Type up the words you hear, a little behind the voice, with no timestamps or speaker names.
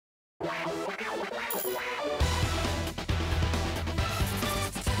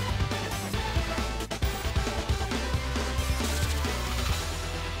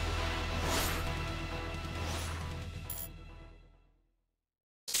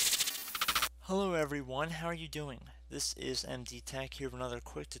Hello everyone, how are you doing? This is MD Tech here with another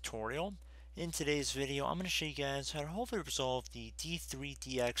quick tutorial. In today's video, I'm going to show you guys how to hopefully resolve the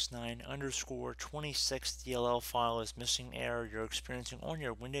d3dx9 underscore 26 DLL file is missing error you're experiencing on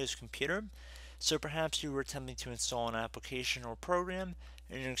your Windows computer. So perhaps you were attempting to install an application or program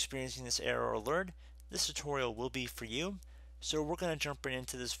and you're experiencing this error alert. This tutorial will be for you. So we're going to jump right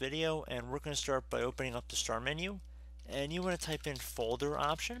into this video and we're going to start by opening up the start menu, and you want to type in folder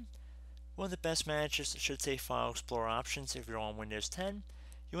option. One of the best managers should say File Explorer Options if you're on Windows 10.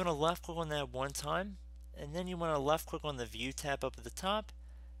 You want to left click on that one time, and then you want to left click on the View tab up at the top,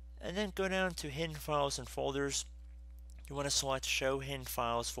 and then go down to Hidden Files and Folders. You want to select Show Hidden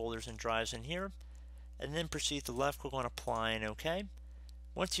Files, Folders, and Drives in here, and then proceed to left click on Apply and OK.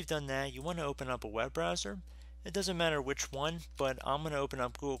 Once you've done that, you want to open up a web browser. It doesn't matter which one, but I'm going to open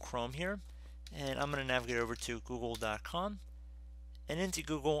up Google Chrome here, and I'm going to navigate over to google.com. And into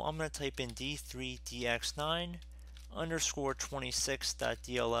Google, I'm going to type in d3dx9 underscore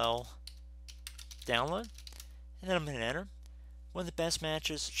 26.dll download, and then I'm going to enter. One of the best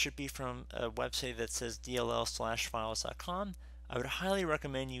matches should be from a website that says dll/files.com. I would highly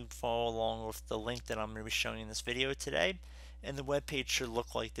recommend you follow along with the link that I'm going to be showing in this video today, and the web page should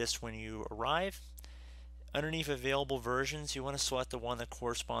look like this when you arrive. Underneath available versions, you want to select the one that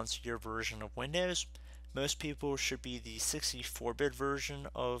corresponds to your version of Windows. Most people should be the 64-bit version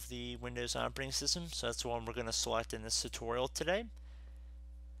of the Windows operating system, so that's the one we're going to select in this tutorial today.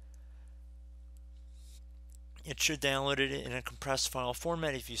 It should download it in a compressed file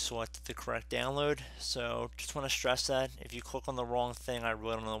format if you selected the correct download. So just want to stress that if you click on the wrong thing, I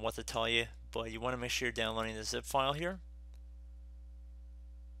really don't know what to tell you, but you want to make sure you're downloading the zip file here.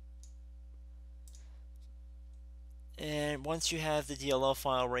 And once you have the DLL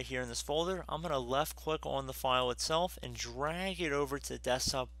file right here in this folder, I'm going to left click on the file itself and drag it over to the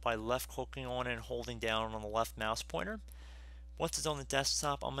desktop by left clicking on it and holding down on the left mouse pointer. Once it's on the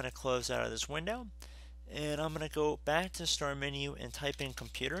desktop, I'm going to close out of this window, and I'm going to go back to the start menu and type in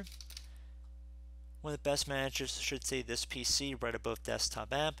computer. One of the best managers should say this PC right above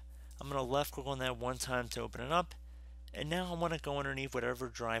desktop app. I'm going to left click on that one time to open it up, and now I want to go underneath whatever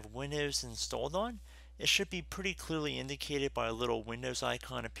drive Windows is installed on. It should be pretty clearly indicated by a little Windows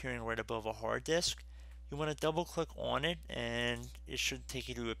icon appearing right above a hard disk. You want to double click on it and it should take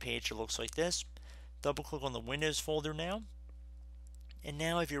you to a page that looks like this. Double click on the Windows folder now. And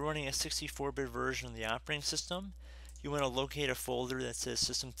now if you're running a 64-bit version of the operating system, you want to locate a folder that says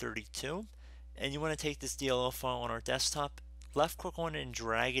System32, and you want to take this DLL file on our desktop, left click on it and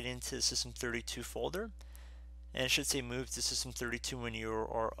drag it into the System32 folder. And it should say move to System32 when you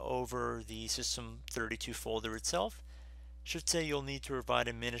are over the System32 folder itself. It should say you'll need to provide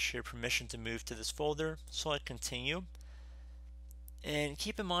administrator permission to move to this folder. Select continue. And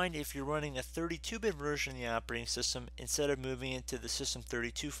keep in mind, if you're running a 32-bit version of the operating system, instead of moving it to the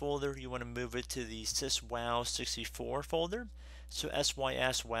System32 folder, you want to move it to the syswow64 folder. So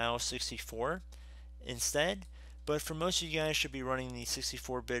syswow64 instead. But for most of you guys should be running the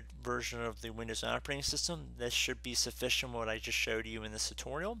 64-bit version of the Windows operating system. This should be sufficient what I just showed you in this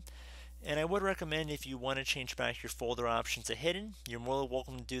tutorial. And I would recommend if you want to change back your folder options to hidden, you're more than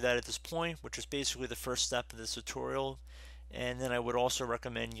welcome to do that at this point, which is basically the first step of this tutorial. And then I would also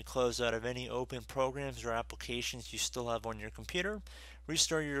recommend you close out of any open programs or applications you still have on your computer,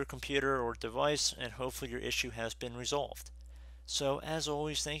 restart your computer or device, and hopefully your issue has been resolved. So as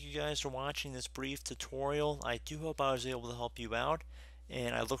always, thank you guys for watching this brief tutorial. I do hope I was able to help you out,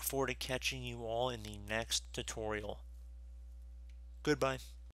 and I look forward to catching you all in the next tutorial. Goodbye.